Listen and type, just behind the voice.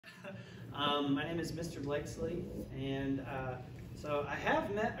My name is Mr. Blakesley, and so I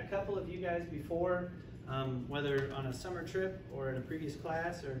have met a couple of you guys before, whether on a summer trip or in a previous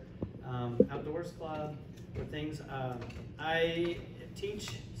class or outdoors club or things. I teach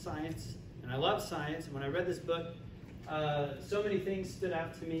science, and I love science, and when I read this book, so many things stood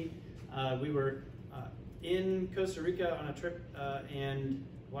out to me. We were in Costa Rica on a trip, and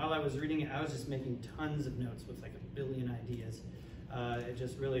while I was reading it, I was just making tons of notes with like a billion ideas. It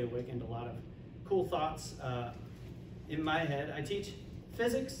just really awakened a lot of cool thoughts in my head. I teach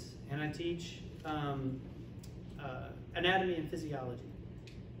physics, and I teach anatomy and physiology.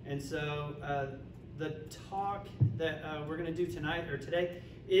 And so the talk that we're going to do tonight or today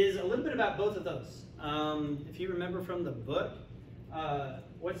is a little bit about both of those. If you remember from the book,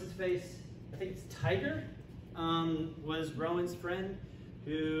 what's his face? I think it's Tiger, was Rowan's friend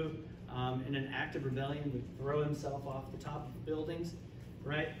who, in an act of rebellion, would throw himself off the top of buildings,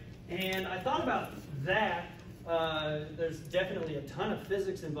 right? And I thought about that. There's definitely a ton of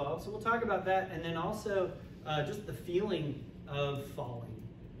physics involved, so we'll talk about that, and then also just the feeling of falling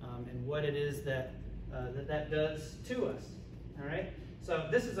and what it is that that does to us. All right. So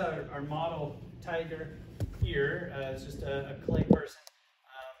this is our model tiger here. It's just a clay person.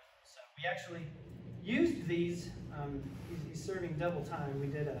 So we actually used these. He's serving double time. We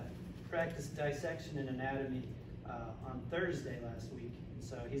did a practice dissection and anatomy on Thursday last week. And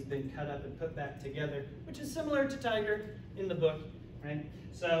so he's been cut up and put back together, which is similar to Tiger in the book, right?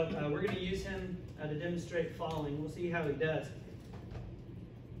 So we're going to use him to demonstrate falling. We'll see how he does.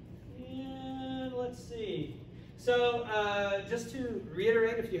 And let's see. So just to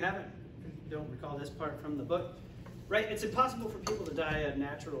reiterate, if you don't recall this part from the book, right? It's impossible for people to die a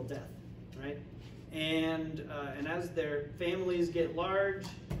natural death, right? And as their families get large,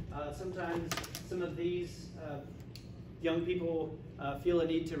 sometimes some of these young people feel a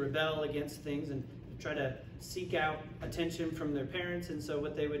need to rebel against things and try to seek out attention from their parents. And so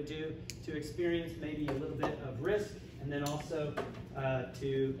what they would do to experience maybe a little bit of risk, and then also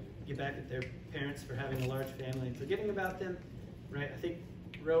to get back at their parents for having a large family and forgetting about them, right? I think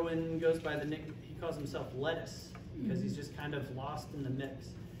Rowan goes by the nickname, he calls himself Lettuce, because he's just kind of lost in the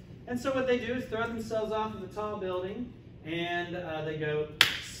mix. And so what they do is throw themselves off of a tall building, and they go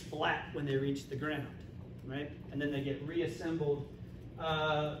splat when they reach the ground, right? And then they get reassembled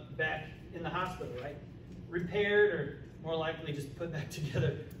back in the hospital, right? Repaired, or more likely just put back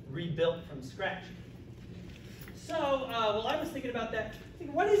together, rebuilt from scratch. So while I was thinking about that,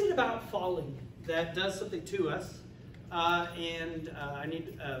 what is it about falling that does something to us? And I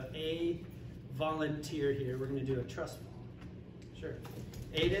need a volunteer here. We're going to do a trust fall. Sure.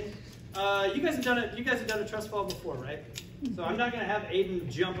 Aiden, you guys have done a trust fall before, right? So I'm not going to have Aiden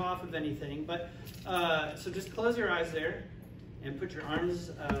jump off of anything, but so just close your eyes there and put your arms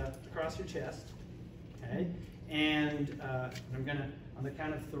across your chest, okay? And I'm going to, on the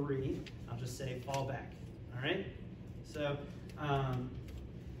count of 3, I'll just say fall back, all right? So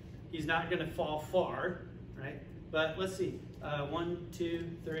he's not going to fall far, right? But let's see, 1,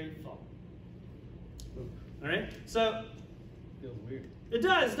 2, 3, fall. All right, so feels weird. It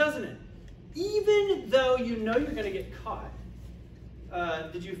does, doesn't it? Even though you know you're going to get caught,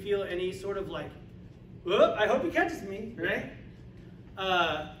 did you feel any sort of like, whoop, I hope he catches me, right?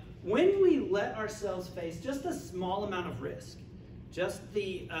 When we let ourselves face just a small amount of risk, just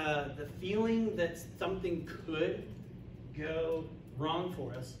the feeling that something could go wrong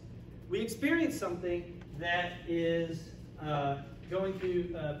for us, we experience something that is going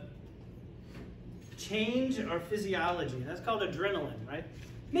to change our physiology, and that's called adrenaline, right?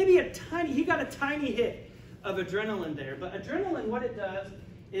 Maybe you got a tiny hit of adrenaline there, but adrenaline, what it does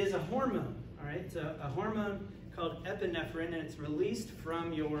is a hormone, all right? It's a hormone called epinephrine, and it's released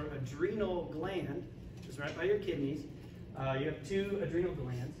from your adrenal gland, which is right by your kidneys. You have 2 adrenal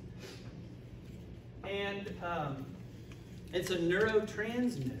glands, and it's a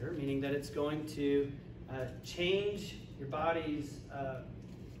neurotransmitter, meaning that it's going to change your body's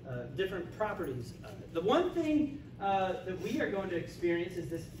different properties of it. The one thing that we are going to experience is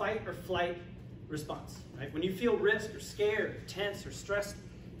this fight or flight response, right? When you feel risk or scared, or tense or stressed,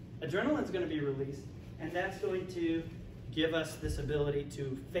 adrenaline is going to be released, and that's going to give us this ability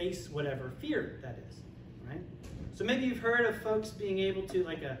to face whatever fear that is, right? So maybe you've heard of folks being able to,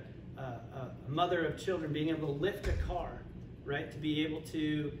 like a mother of children, being able to lift a car, right? To be able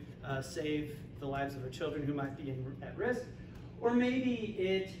to save the lives of her children who might be at risk. Or maybe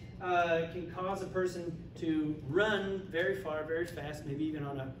it can cause a person to run very far, very fast, maybe even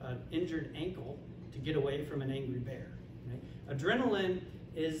on an injured ankle to get away from an angry bear. Right? Adrenaline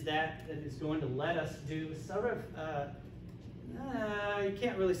is that is going to let us do sort of you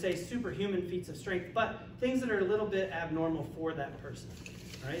can't really say superhuman feats of strength, but things that are a little bit abnormal for that person.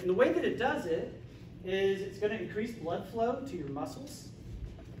 Right? And the way that it does it is it's going to increase blood flow to your muscles.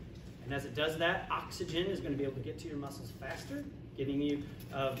 And as it does that, oxygen is going to be able to get to your muscles faster, giving you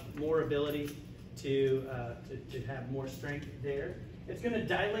more ability to have more strength there. It's going to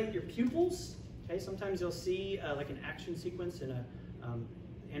dilate your pupils. Okay, sometimes you'll see like an action sequence in a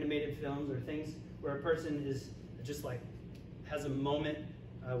animated films or things where a person is just like has a moment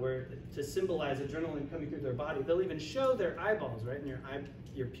where to symbolize adrenaline coming through their body. They'll even show their eyeballs, right? And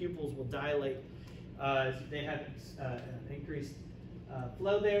your pupils will dilate. They have increased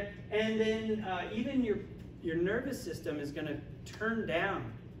flow there, and then even your nervous system is going to turn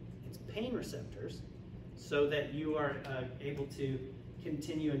down its pain receptors so that you are able to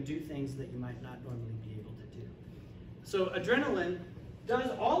continue and do things that you might not normally be able to do. So adrenaline does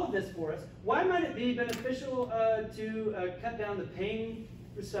all of this for us. Why might it be beneficial to cut down the pain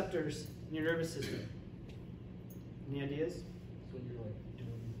receptors in your nervous system? Any ideas? So when you're like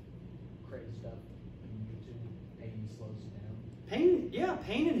doing crazy stuff on YouTube, pain slows you down. Pain, yeah,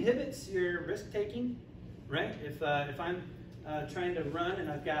 pain inhibits your risk taking, right? If I'm trying to run and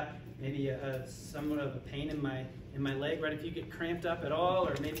I've got maybe somewhat of a pain in my leg, right? If you get cramped up at all,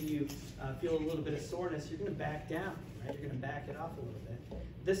 or maybe you feel a little bit of soreness, you're going to back down, right? You're going to back it off a little bit.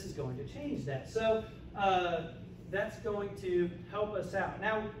 This is going to change that. So that's going to help us out.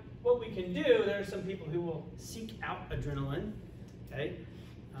 Now, what we can do, there are some people who will seek out adrenaline, okay?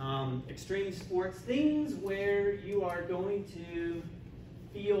 Extreme sports, things where you are going to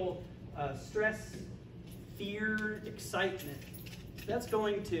feel stress, fear, excitement. That's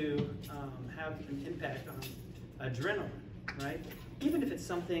going to have an impact on adrenaline, right? Even if it's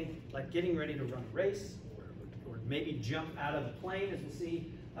something like getting ready to run a race, or maybe jump out of a plane, as we'll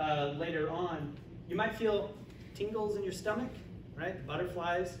see later on, you might feel tingles in your stomach, right?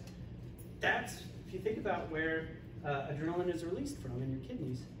 Butterflies. That's, if you think about where adrenaline is released from in your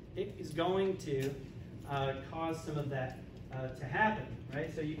kidneys, it is going to cause some of that to happen,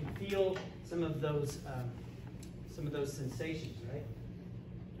 right? So you can feel some of those sensations, right?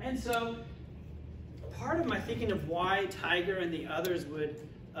 And so part of my thinking of why Tiger and the others would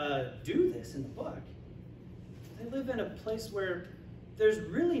do this in the book, they live in a place where there's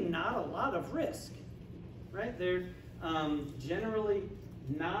really not a lot of risk, right? They're generally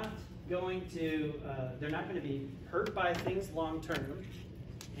not going to, they're not going to be hurt by things long term,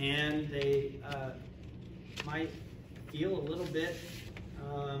 and they might feel a little bit,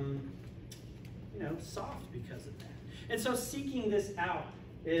 soft because of that. And so seeking this out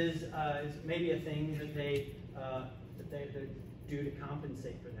is maybe a thing that they do to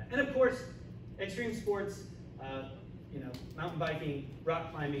compensate for that. And of course, extreme sports, mountain biking,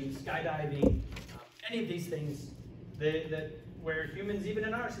 rock climbing, skydiving, any of these things where humans, even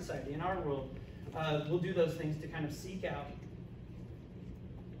in our society, in our world, will do those things to kind of seek out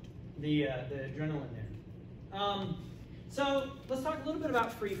the adrenaline there. So let's talk a little bit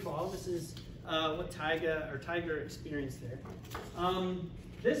about free fall. This is what Tiger experienced there.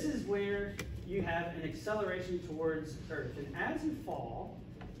 This is where you have an acceleration towards Earth. And as you fall,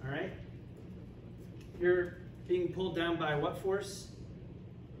 all right, you're being pulled down by what force?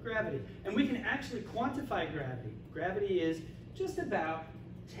 Gravity. And we can actually quantify gravity. Gravity is just about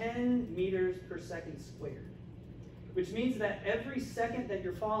 10 meters per second squared, which means that every second that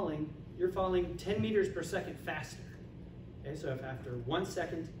you're falling 10 meters per second faster. Okay, so if after 1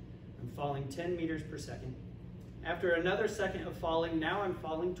 second, I'm falling 10 meters per second. After another second of falling, now I'm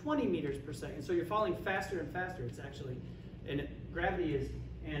falling 20 meters per second. So you're falling faster and faster. It's actually, and gravity is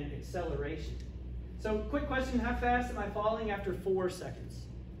an acceleration. So quick question, how fast am I falling after 4 seconds?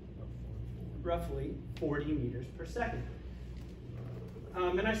 Roughly 40 meters per second.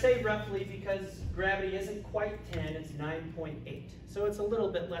 And I say roughly because gravity isn't quite 10, it's 9.8. So it's a little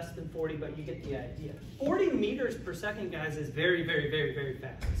bit less than 40, but you get the idea. 40 meters per second, guys, is very, very, very, very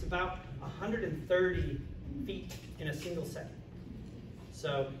fast. It's about 130 feet in a single second.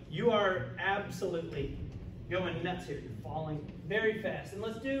 So you are absolutely going nuts here. You're falling very fast. And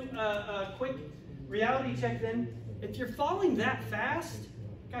let's do a quick reality check then. If you're falling that fast,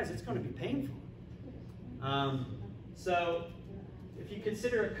 guys, it's going to be painful. So if you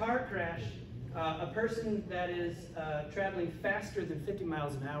consider a car crash, a person that is traveling faster than 50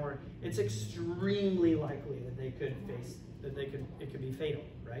 miles an hour, it's extremely likely that it could be fatal,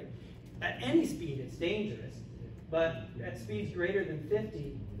 right? At any speed, it's dangerous, but at speeds greater than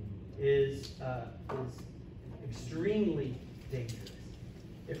 50 is extremely dangerous.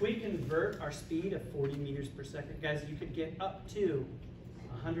 If we convert our speed of 40 meters per second, guys, you could get up to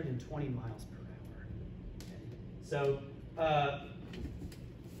 120 miles per hour. Okay? So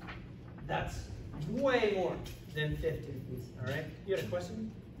That's way more than 50. All right. You had a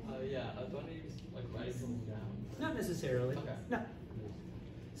question? Yeah, I thought he was like writing them down. Not necessarily. Okay. No.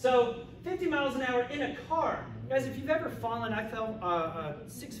 So 50 miles an hour in a car. Guys, if you've ever fallen, I fell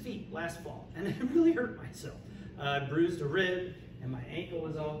 6 feet last fall, and it really hurt myself. I bruised a rib, and my ankle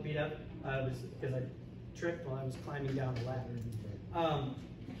was all beat up. It was because I tripped while I was climbing down the ladder.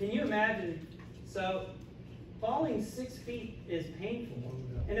 Can you imagine? So falling 6 feet is painful.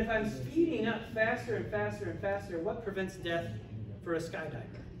 And if I'm speeding up faster and faster and faster, what prevents death for a skydiver?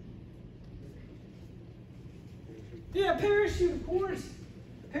 Yeah, a parachute, of course.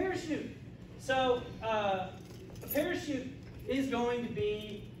 A parachute. So a parachute is going to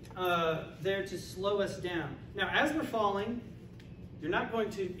be there to slow us down. Now, as we're falling, you're not going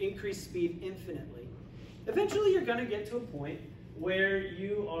to increase speed infinitely. Eventually, you're going to get to a point where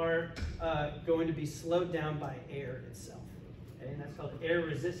you are going to be slowed down by air itself. Okay? And that's called air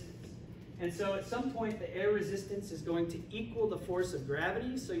resistance. And so at some point, the air resistance is going to equal the force of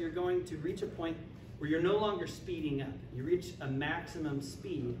gravity, so you're going to reach a point where you're no longer speeding up. You reach a maximum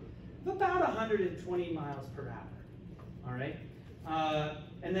speed of about 120 miles per hour. All right?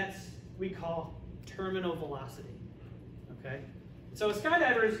 And that's, we call terminal velocity. Okay? So a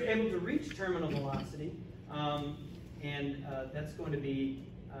skydiver is able to reach terminal velocity, and that's going to be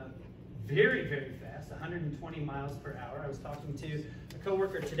very, very fast, 120 miles per hour. I was talking to a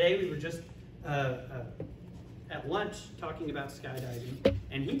coworker today. We were just at lunch talking about skydiving,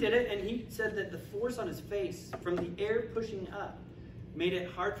 and he did it, and he said that the force on his face from the air pushing up made it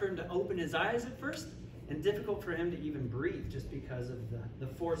hard for him to open his eyes at first and difficult for him to even breathe just because of the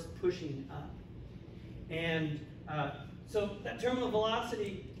force pushing up. And so that terminal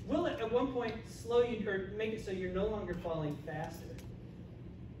velocity will at one point slow you or make it so you're no longer falling faster.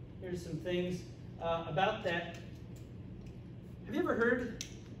 Here's some things about that. Have you ever heard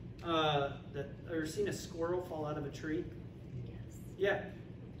or seen a squirrel fall out of a tree? Yes. Yeah.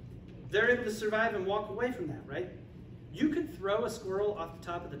 They're able to survive and walk away from that, right? You could throw a squirrel off the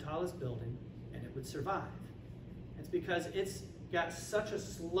top of the tallest building and it would survive. It's because it's got such a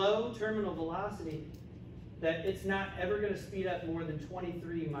slow terminal velocity that it's not ever going to speed up more than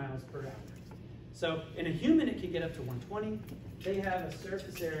 23 miles per hour. So in a human, it can get up to 120. They have a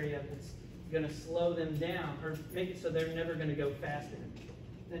surface area that's going to slow them down or make it so they're never going to go faster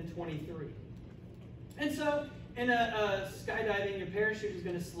than 23. And so in a skydiving, your parachute is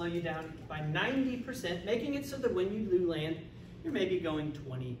going to slow you down by 90%, making it so that when you do land, you're maybe going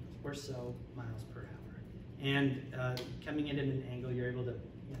 20 or so miles per hour. And coming in at an angle, you're able to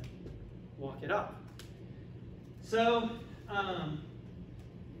walk it off. So,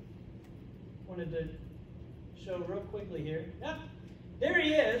 wanted to show real quickly here. Yep, there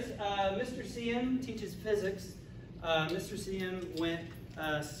he is. Mr. CM teaches physics. Mr. CM went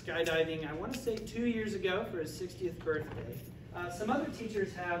skydiving, I want to say 2 years ago for his 60th birthday. Some other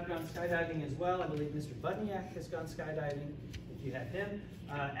teachers have gone skydiving as well. I believe Mr. Budniak has gone skydiving. If you have him,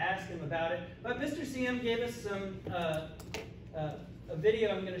 ask him about it. But Mr. CM gave us some a video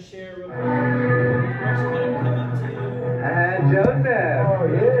I'm going to share real quick. We're actually going to come up to Joseph. Oh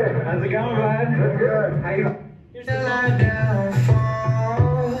yeah. How's it going, bud? Good, good. How you doing? Here's the downfall,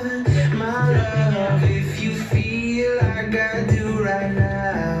 my love, if you feel like I do right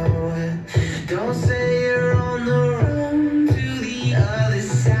now, don't say you're on the run to the other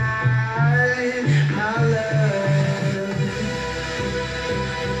side, my love.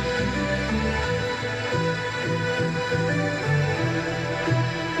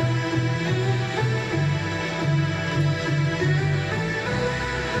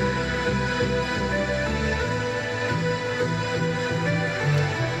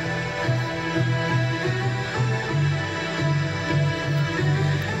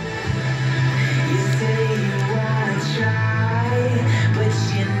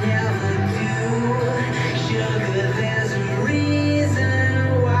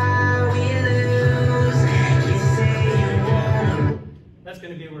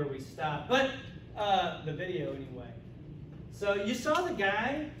 But the video anyway. So you saw the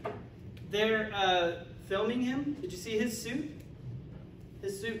guy there filming him. Did you see his suit?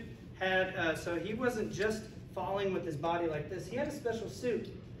 His suit had, so he wasn't just falling with his body like this. He had a special suit.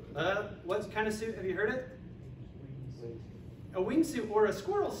 What kind of suit? Have you heard it? A wingsuit or a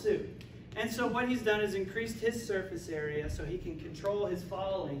squirrel suit. And so what he's done is increased his surface area so he can control his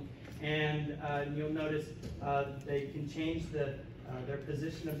falling. And you'll notice they can change their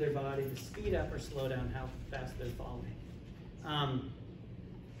position of their body to speed up or slow down how fast they're falling.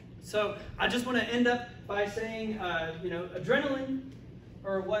 So I just want to end up by saying, adrenaline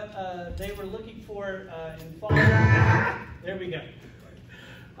or what they were looking for in fall, there we go,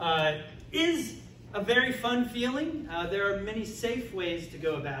 is a very fun feeling. There are many safe ways to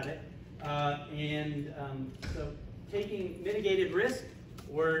go about it. So taking mitigated risk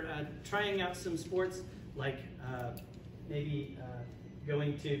or trying out some sports like maybe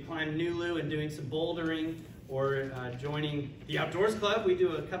going to climb Nulu and doing some bouldering, or joining the Outdoors Club. We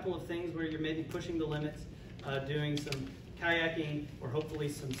do a couple of things where you're maybe pushing the limits, doing some kayaking or hopefully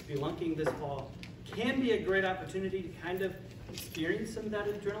some spelunking this fall. Can be a great opportunity to kind of experience some of that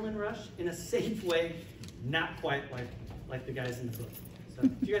adrenaline rush in a safe way, not quite like the guys in the book. So,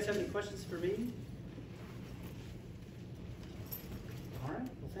 do you guys have any questions for me? All right,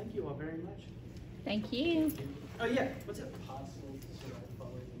 well, thank you all very much. Thank you. Oh yeah, what's up? Possible to survive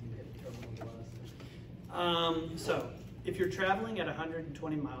falling when you hit terminal velocity. So, if you're traveling at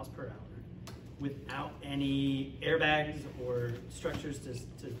 120 miles per hour without any airbags or structures to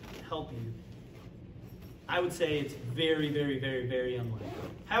help you, I would say it's very, very, very, very unlikely.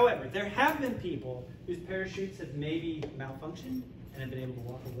 However, there have been people whose parachutes have maybe malfunctioned and have been able to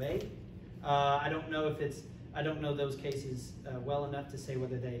walk away. I don't know those cases well enough to say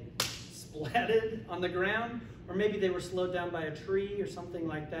whether they splatted on the ground or maybe they were slowed down by a tree or something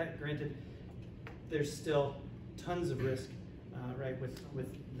like that. Granted, there's still tons of risk, right, with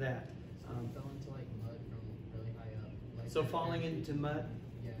that. Fell into like mud from really high up. Like So falling into mud?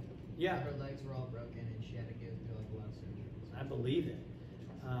 Yeah. Yeah. Her legs were all broken and she had to go through like a lot of surgery. I believe it.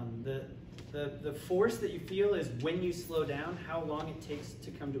 The force that you feel is when you slow down, how long it takes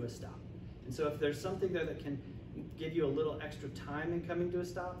to come to a stop. And so if there's something there that can give you a little extra time in coming to a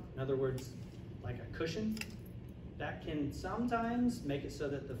stop, in other words, like a cushion, that can sometimes make it so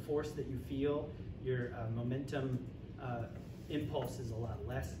that the force that you feel, your momentum impulse is a lot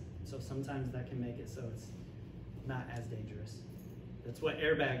less. So sometimes that can make it so it's not as dangerous. That's what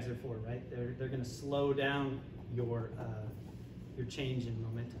airbags are for, right? They're going to slow down your change in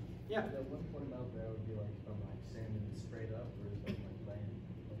momentum. Yeah. At one point out there would be like from like salmon straight up, or is it like laying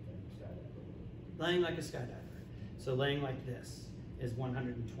like a skydiver? Laying like a skydiver. So laying like this is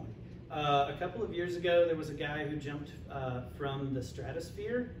 120. A couple of years ago, there was a guy who jumped from the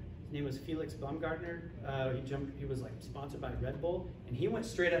stratosphere. His name was Felix Baumgartner. He was like sponsored by Red Bull, and he went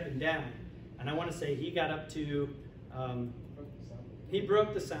straight up and down. And I want to say he got up to, he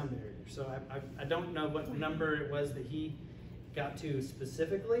broke the sound barrier. So I don't know what number it was that he got to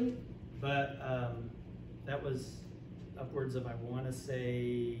specifically, but that was upwards of, I want to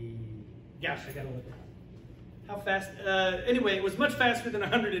say, gosh, I gotta look it up. How fast? Anyway, it was much faster than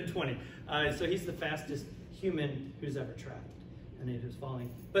 120. So he's the fastest human who's ever traveled, and he was falling,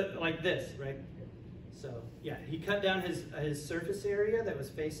 but like this, right? So yeah, he cut down his surface area that was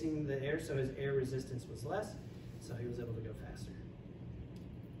facing the air, so his air resistance was less, so he was able to go faster.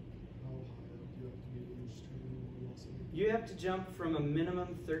 How high up do you have to be to reach terminal velocity? You have to jump from a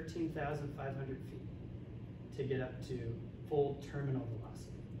minimum 13,500 feet to get up to full terminal velocity.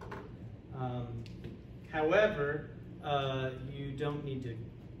 However, you don't need to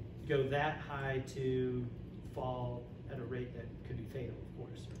go that high to fall at a rate that could be fatal, of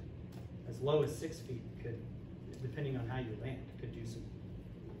course. As low as 6 feet could, depending on how you land, could do some,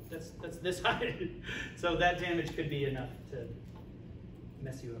 that's this high. So that damage could be enough to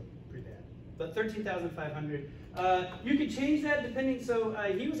mess you up pretty bad. But 13,500, you could change that depending, so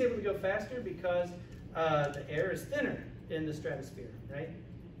he was able to go faster because the air is thinner in the stratosphere, right?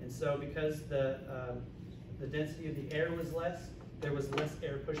 And so because the density of the air was less, there was less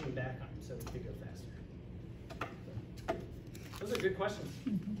air pushing back on him, so he could go faster. Those are good questions.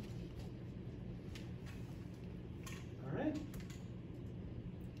 All right.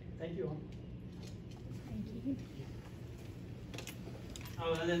 Thank you all. Thank you.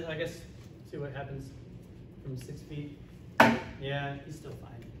 Oh, and then I guess see what happens from 6 feet. Yeah, he's still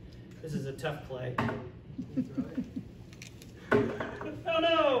fine. This is a tough play. Oh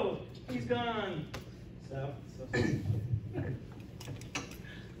no, he's gone. So.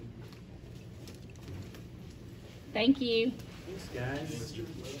 Thank you. Thanks, guys.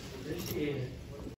 Appreciate it.